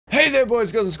there,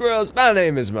 boys, girls, and squirrels. My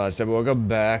name is Modstab. Welcome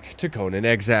back to Conan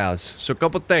Exiles. So, a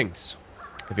couple things.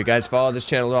 If you guys follow this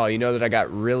channel at all, you know that I got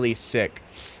really sick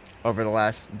over the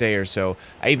last day or so.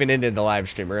 I even ended the live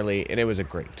stream early, and it was a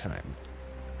great time.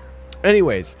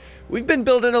 Anyways, we've been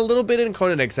building a little bit in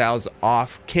Conan Exiles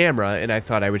off camera, and I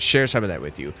thought I would share some of that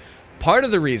with you. Part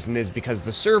of the reason is because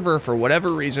the server, for whatever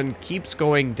reason, keeps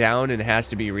going down and has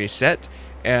to be reset,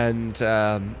 and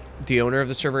the owner of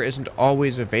the server isn't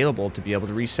always available to be able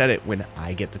to reset it when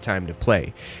I get the time to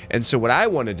play. And so what I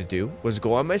wanted to do was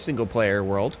go on my single player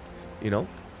world, you know,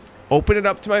 open it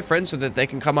up to my friends so that they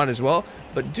can come on as well,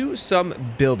 but do some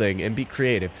building and be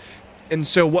creative. And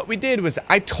so what we did was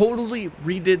I totally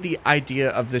redid the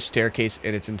idea of the staircase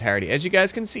in its entirety. As you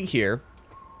guys can see here,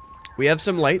 we have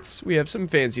some lights, we have some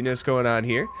fanciness going on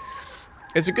here.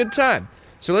 It's a good time.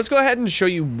 So let's go ahead and show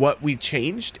you what we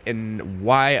changed and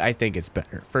why I think it's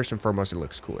better. First and foremost, it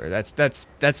looks cooler. That's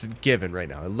a given right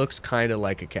now. It looks kind of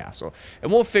like a castle.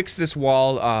 And we'll fix this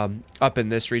wall up in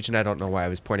this region. I don't know why I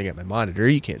was pointing at my monitor.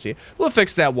 You can't see it. We'll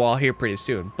fix that wall here pretty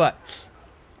soon. But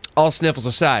all sniffles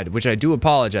aside, which I do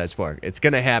apologize for, it's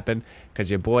going to happen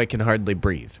because your boy can hardly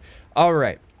breathe. All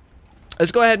right.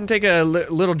 Let's go ahead and take a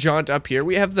little jaunt up here.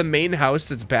 We have the main house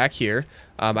that's back here.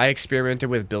 I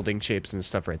experimented with building shapes and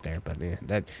stuff right there, but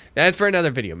that's for another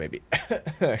video maybe.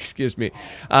 Excuse me.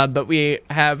 But we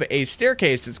have a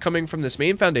staircase that's coming from this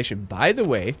main foundation. By the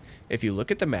way, if you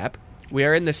look at the map, we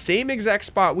are in the same exact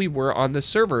spot we were on the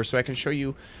server, so I can show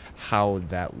you how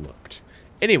that looked.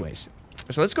 Anyways,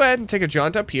 so let's go ahead and take a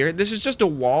jaunt up here. This is just a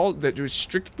wall that was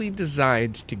strictly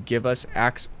designed to give us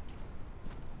access.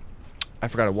 I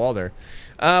forgot a wall there.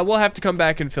 We'll have to come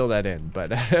back and fill that in,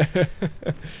 but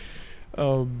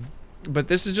but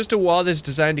this is just a wall that's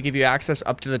designed to give you access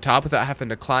up to the top without having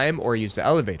to climb or use the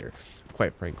elevator.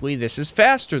 Quite frankly, this is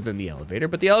faster than the elevator,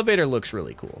 but the elevator looks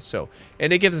really cool. So,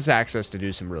 and it gives us access to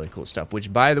do some really cool stuff,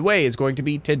 which, by the way, is going to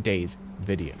be today's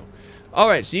video. All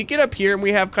right, so you get up here, and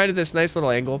we have kind of this nice little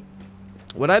angle.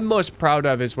 What I'm most proud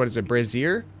of is, what is it,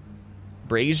 brazier?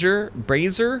 Brazier?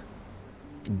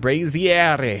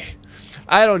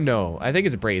 I don't know. I think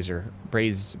it's a brazier.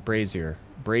 Brazier.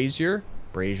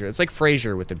 It's like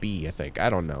Fraser with a B, I think. I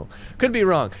don't know. Could be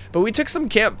wrong. But we took some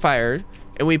campfire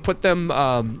and we put them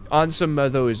on some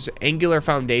of those angular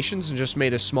foundations and just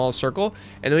made a small circle.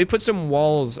 And then we put some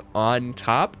walls on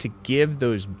top to give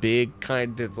those big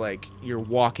kind of like you're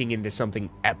walking into something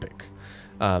epic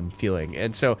feeling.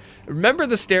 And so remember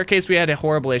the staircase we had a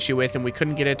horrible issue with and we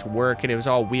couldn't get it to work and it was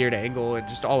all weird angle and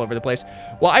just all over the place?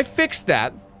 Well, I fixed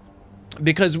that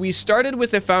because we started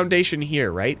with a foundation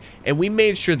here, right? And we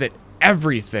made sure that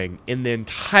everything in the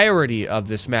entirety of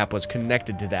this map was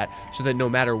connected to that so that no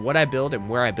matter what I build and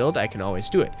where I build, I can always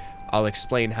do it. I'll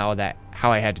explain how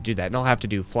I had to do that, and I'll have to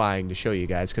do flying to show you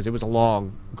guys because it was a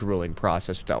long, grueling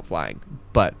process without flying.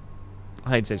 But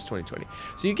hindsight's 2020.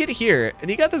 So you get here, and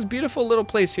you got this beautiful little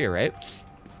place here, right?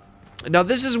 Now,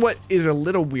 this is what is a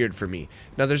little weird for me.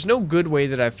 Now, there's no good way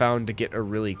that I've found to get a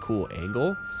really cool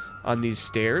angle on these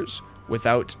stairs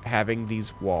without having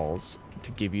these walls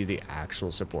to give you the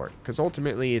actual support. Because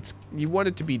ultimately, you want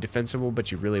it to be defensible,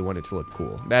 but you really want it to look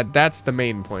cool. That's the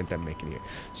main point I'm making here.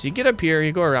 So you get up here,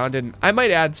 you go around, and I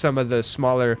might add some of the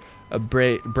smaller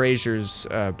braziers.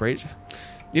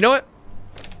 You know what?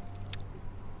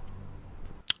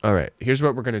 All right, here's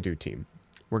what we're going to do, team.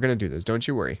 We're going to do this. Don't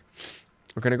you worry.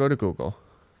 We're going to go to Google.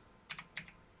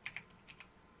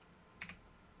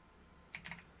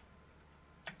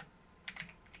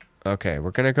 Okay, we're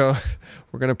going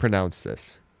to pronounce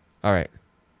this. All right.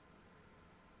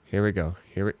 Here we go.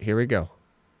 Here we go.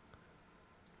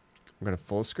 We're going to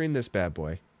full screen this bad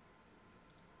boy.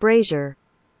 Brazier.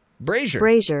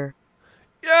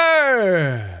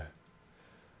 Yeah!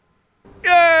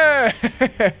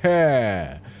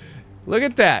 Yeah! Look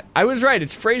at that. I was right.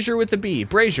 It's Fraser with the B.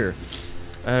 Brazier.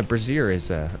 Brazier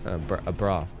is a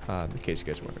bra, in case you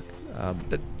guys wondered.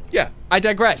 But yeah, I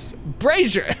digress.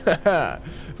 Brazier!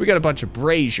 We got a bunch of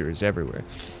braziers everywhere.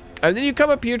 And then you come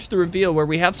up here to the reveal where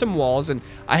we have some walls, and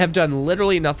I have done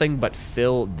literally nothing but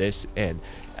fill this in.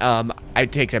 I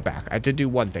take that back. I did do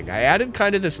one thing. I added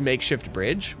kind of this makeshift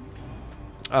bridge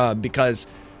because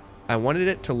I wanted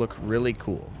it to look really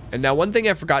cool. And now one thing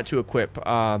I forgot to equip,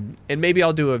 and maybe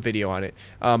I'll do a video on it,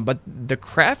 but the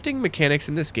crafting mechanics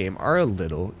in this game are a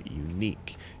little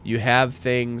unique. You have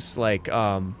things like,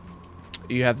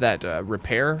 you have that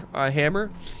repair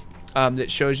hammer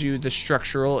that shows you the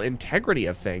structural integrity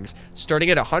of things, starting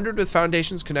at 100 with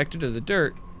foundations connected to the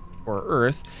dirt or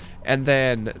earth, and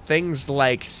then things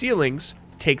like ceilings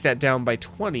take that down by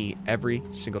 20 every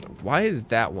single time. Why is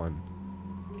that one?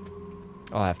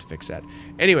 I'll have to fix that.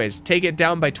 Anyways, take it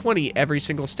down by 20 every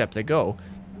single step they go,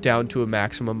 down to a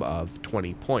maximum of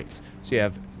 20 points. So you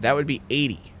have, that would be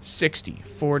 80, 60,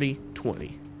 40,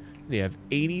 20. And you have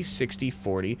 80, 60,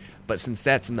 40, but since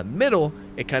that's in the middle,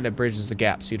 it kind of bridges the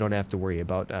gap, so you don't have to worry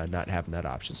about not having that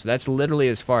option. So that's literally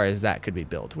as far as that could be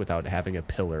built without having a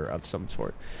pillar of some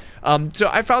sort. So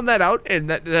I found that out, and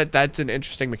that's an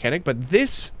interesting mechanic, but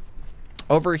this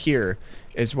over here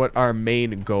is what our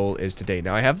main goal is today.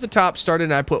 Now I have the top started,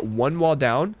 and I put one wall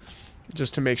down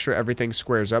just to make sure everything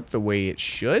squares up the way it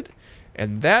should,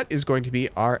 and that is going to be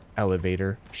our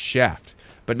elevator shaft.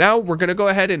 But now we're going to go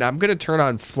ahead and I'm going to turn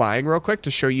on flying real quick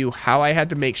to show you how I had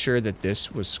to make sure that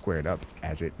this was squared up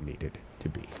as it needed to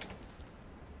be.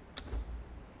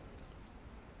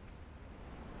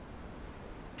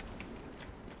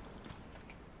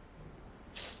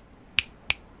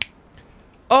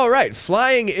 Alright,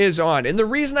 flying is on. And the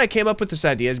reason I came up with this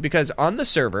idea is because on the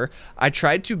server, I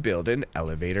tried to build an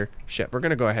elevator shaft. We're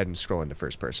going to go ahead and scroll into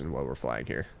first person while we're flying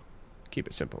here. Keep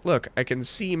it simple. Look, I can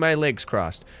see my legs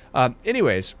crossed.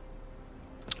 Anyways,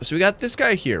 so we got this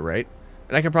guy here, right?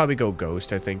 And I can probably go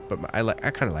ghost, I think, but I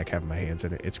kind of like having my hands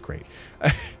in it. It's great.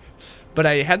 But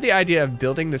I had the idea of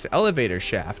building this elevator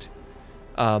shaft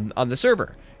on the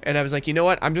server. And I was like, you know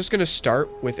what? I'm just going to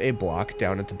start with a block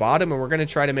down at the bottom, and we're going to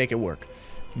try to make it work.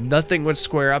 Nothing would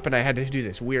square up, and I had to do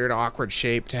this weird, awkward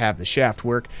shape to have the shaft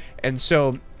work. And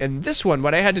so, in this one,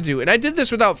 what I had to do, and I did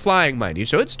this without flying, mind you,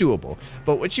 so it's doable.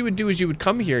 But what you would do is you would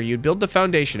come here, you'd build the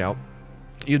foundation out,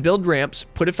 you'd build ramps,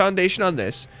 put a foundation on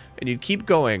this, and you'd keep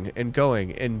going and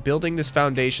going and building this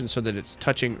foundation so that it's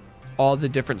touching all the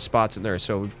different spots in there.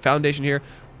 So, foundation here,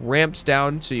 ramps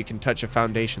down so you can touch a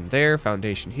foundation there,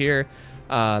 foundation here,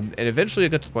 and eventually you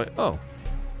get to the point, oh,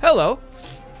 hello.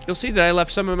 You'll see that I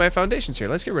left some of my foundations here.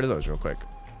 Let's get rid of those real quick.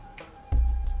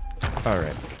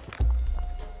 Alright.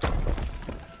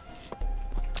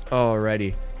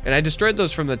 Alrighty. And I destroyed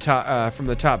those from the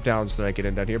top down so that I could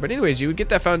end down here. But anyways, you would get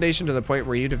that foundation to the point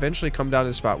where you'd eventually come down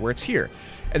to the spot where it's here.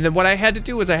 And then what I had to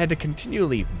do was I had to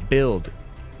continually build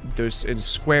this and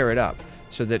square it up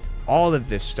so that all of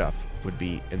this stuff would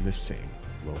be in the same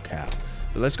locale.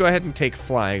 So let's go ahead and take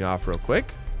flying off real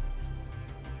quick.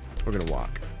 We're gonna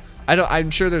walk. I'm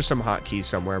sure there's some hotkeys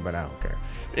somewhere, but I don't care.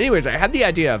 Anyways, I had the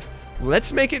idea of,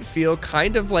 let's make it feel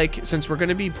kind of like, since we're going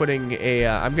to be putting a,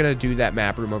 I'm going to do that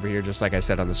map room over here, just like I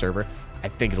said on the server. I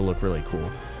think it'll look really cool.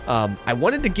 I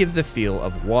wanted to give the feel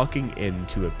of walking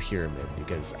into a pyramid,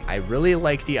 because I really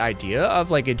like the idea of,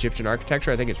 like, Egyptian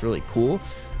architecture. I think it's really cool.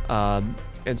 And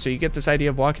so you get this idea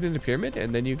of walking into a pyramid,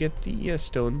 and then you get the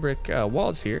stone brick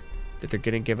walls here that are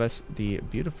going to give us the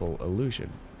beautiful illusion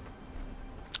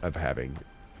of having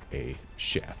a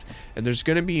shaft. And there's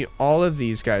going to be, all of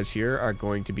these guys here are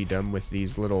going to be done with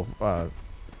these little I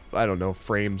don't know,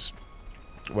 frames.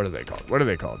 What are they called? What are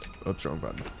they called? Oops, wrong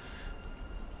button.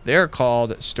 They're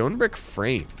called stone brick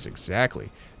frames,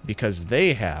 exactly, because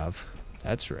they have,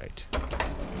 that's right,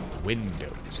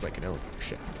 windows like an elevator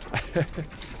shaft.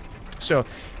 So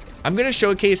I'm going to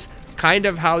showcase kind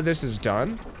of how this is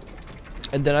done,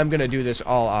 and then I'm going to do this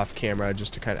all off camera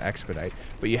just to kind of expedite.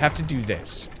 But you have to do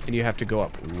this, and you have to go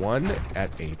up one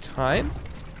at a time.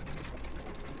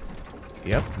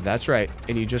 Yep, that's right.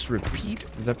 And you just repeat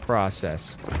the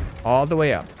process all the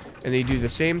way up. And then you do the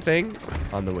same thing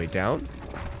on the way down.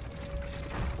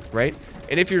 Right?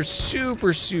 And if you're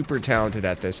super, super talented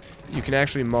at this, you can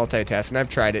actually multitask. And I've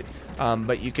tried it.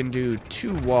 But you can do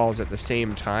 2 walls at the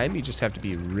same time. You just have to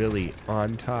be really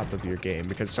on top of your game,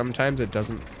 because sometimes it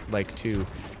doesn't like to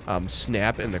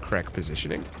snap in the correct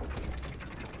positioning.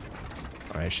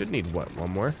 Alright, I should need, what, 1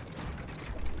 more?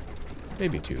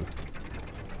 Maybe 2.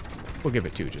 We'll give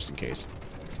it 2 just in case.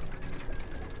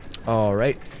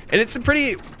 Alright. And it's a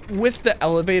pretty, with the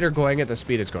elevator going at the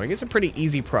speed it's going, it's a pretty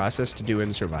easy process to do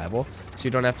in survival. So you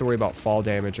don't have to worry about fall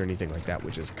damage or anything like that,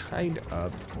 which is kind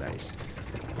of nice.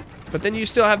 But then you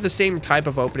still have the same type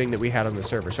of opening that we had on the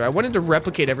server. So I wanted to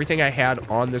replicate everything I had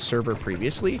on the server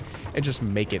previously and just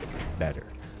make it better.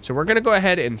 So we're going to go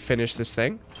ahead and finish this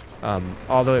thing.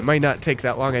 Although it might not take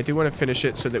that long, I do want to finish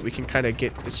it so that we can kind of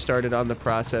get started on the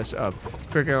process of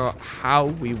figuring out how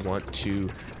we want to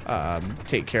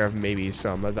take care of maybe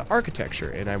some of the architecture.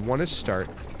 And I want to start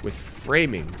with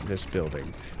framing this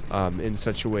building in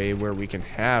such a way where we can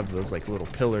have those like little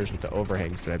pillars with the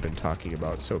overhangs that I've been talking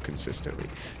about so consistently.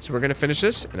 So we're going to finish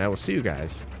this, and I will see you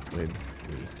guys when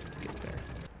we get there.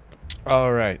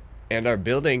 All right, and our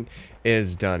building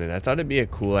is done, and I thought it'd be a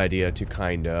cool idea to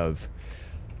kind of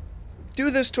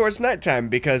do this towards nighttime,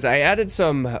 because I added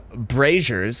some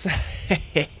braziers.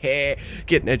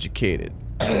 Getting educated.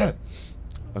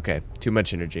 Okay, too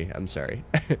much energy, I'm sorry.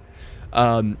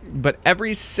 But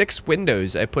every 6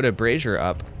 windows, I put a brazier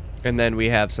up. And then we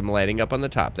have some lighting up on the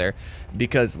top there,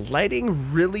 because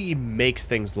lighting really makes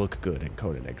things look good in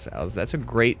Conan Exiles. That's a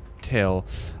great tell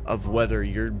of whether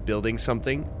you're building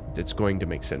something that's going to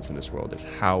make sense in this world, is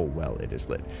how well it is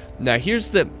lit. Now,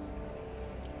 here's the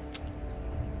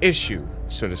issue,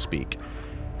 so to speak,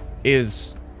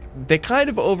 is they kind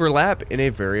of overlap in a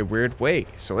very weird way.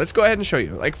 So let's go ahead and show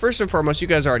you. Like, first and foremost, you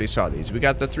guys already saw these. We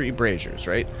got the 3 braziers,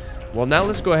 right? Well, now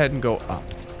let's go ahead and go up.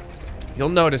 You'll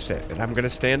notice it, and I'm gonna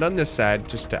stand on this side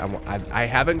just to, I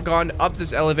haven't gone up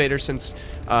this elevator since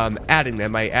adding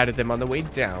them. I added them on the way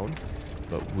down,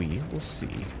 but we will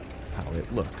see how it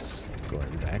looks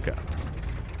going back up.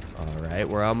 All right,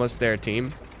 we're almost there,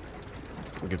 team.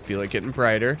 We can feel it getting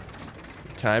brighter.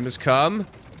 The time has come.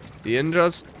 The end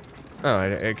just, oh,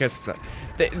 I guess it's not.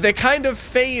 They kind of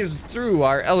phase through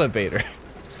our elevator.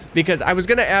 Because I was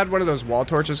gonna add one of those wall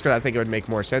torches because I think it would make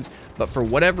more sense, but for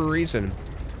whatever reason,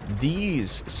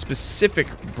 these specific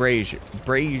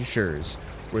braziers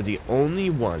were the only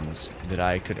ones that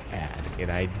I could add, and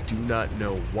I do not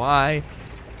know why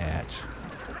at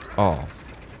all.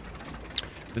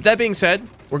 But that being said,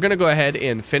 we're going to go ahead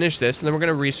and finish this, and then we're going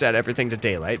to reset everything to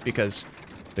daylight, because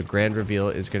the grand reveal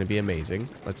is going to be amazing.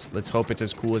 Let's hope it's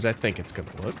as cool as I think it's going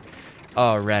to look.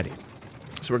 Alrighty.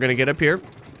 So we're going to get up here.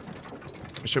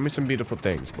 Show me some beautiful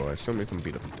things, boys. Show me some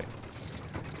beautiful things.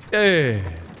 Hey.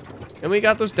 And we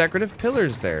got those decorative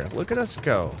pillars there. Look at us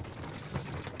go.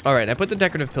 All right, I put the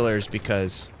decorative pillars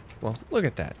because, well, look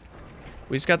at that.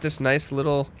 We just got this nice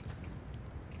little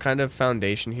kind of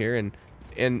foundation here,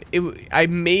 and I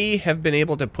may have been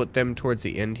able to put them towards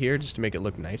the end here just to make it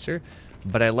look nicer,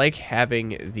 but I like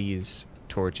having these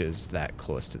torches that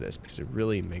close to this because it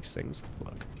really makes things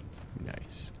look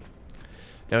nice.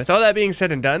 Now, with all that being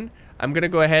said and done, I'm going to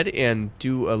go ahead and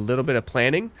do a little bit of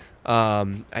planning.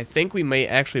 I think we may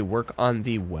actually work on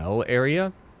the well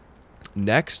area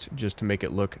next, just to make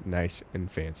it look nice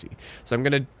and fancy. So I'm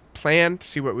going to plan to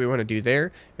see what we want to do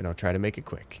there, and I'll try to make it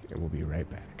quick, and we'll be right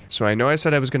back. So I know I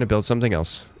said I was going to build something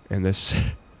else in this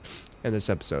in this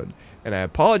episode, and I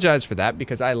apologize for that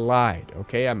because I lied,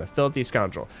 okay? I'm a filthy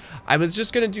scoundrel. I was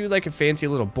just going to do like a fancy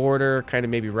little border, kind of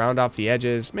maybe round off the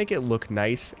edges, make it look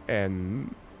nice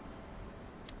and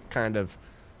kind of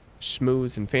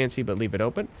smooth and fancy, but leave it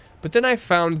open. But then I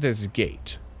found this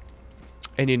gate,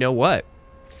 and you know what?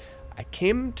 I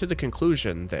came to the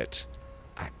conclusion that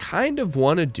I kind of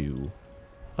want to do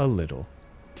a little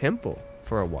temple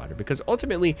for a water, because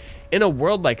ultimately in a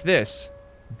world like this,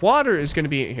 water is going to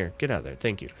be, here, get out of there,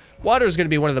 thank you. Water is going to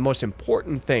be one of the most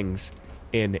important things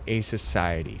in a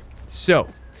society. So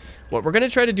what we're going to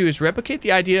try to do is replicate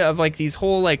the idea of like these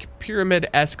whole like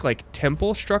pyramid-esque like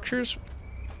temple structures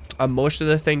on most of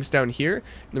the things down here,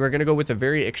 and then we're going to go with a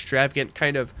very extravagant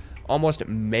kind of almost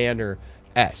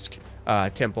manor-esque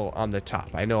temple on the top.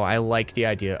 I know I like the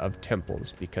idea of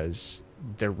temples because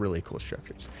they're really cool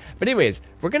structures. But anyways,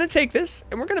 we're going to take this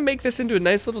and we're going to make this into a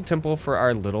nice little temple for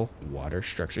our little water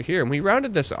structure here. And we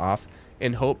rounded this off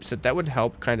in hopes that that would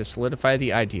help kind of solidify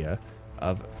the idea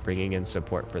of bringing in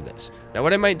support for this. Now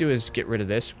what I might do is get rid of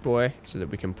this boy so that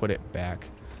we can put it back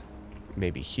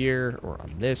maybe here or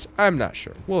on this. I'm not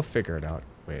sure. We'll figure it out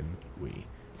when we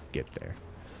get there.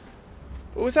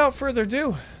 But without further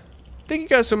ado, thank you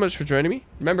guys so much for joining me.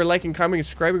 Remember, liking, commenting, and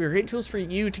subscribing are great tools for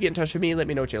you to get in touch with me. Let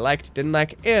me know what you liked, didn't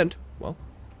like, and, well,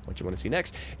 what you want to see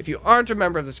next. If you aren't a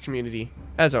member of this community,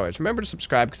 as always, remember to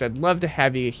subscribe because I'd love to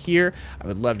have you here. I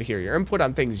would love to hear your input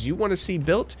on things you want to see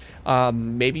built.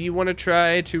 Maybe you want to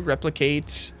try to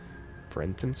replicate, for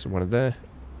instance, one of the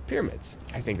pyramids.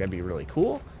 I think that'd be really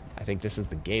cool. I think this is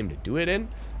the game to do it in.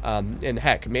 And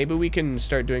heck, maybe we can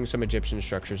start doing some Egyptian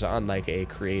structures on like a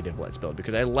creative Let's Build,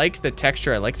 because I like the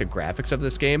texture, I like the graphics of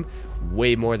this game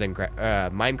way more than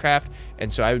Minecraft,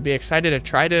 and so I would be excited to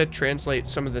try to translate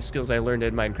some of the skills I learned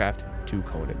in Minecraft to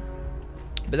Conan.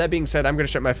 But that being said, I'm going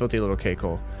to shut my filthy little cake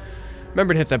hole.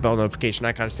 Remember to hit that bell notification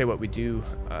icon to stay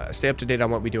stay up to date on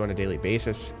what we do on a daily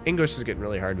basis. English is getting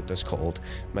really hard with this cold.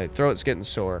 My throat's getting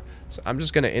sore, so I'm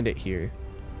just going to end it here.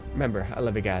 Remember, I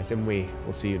love you guys, and we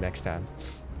will see you next time.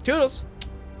 Toodles!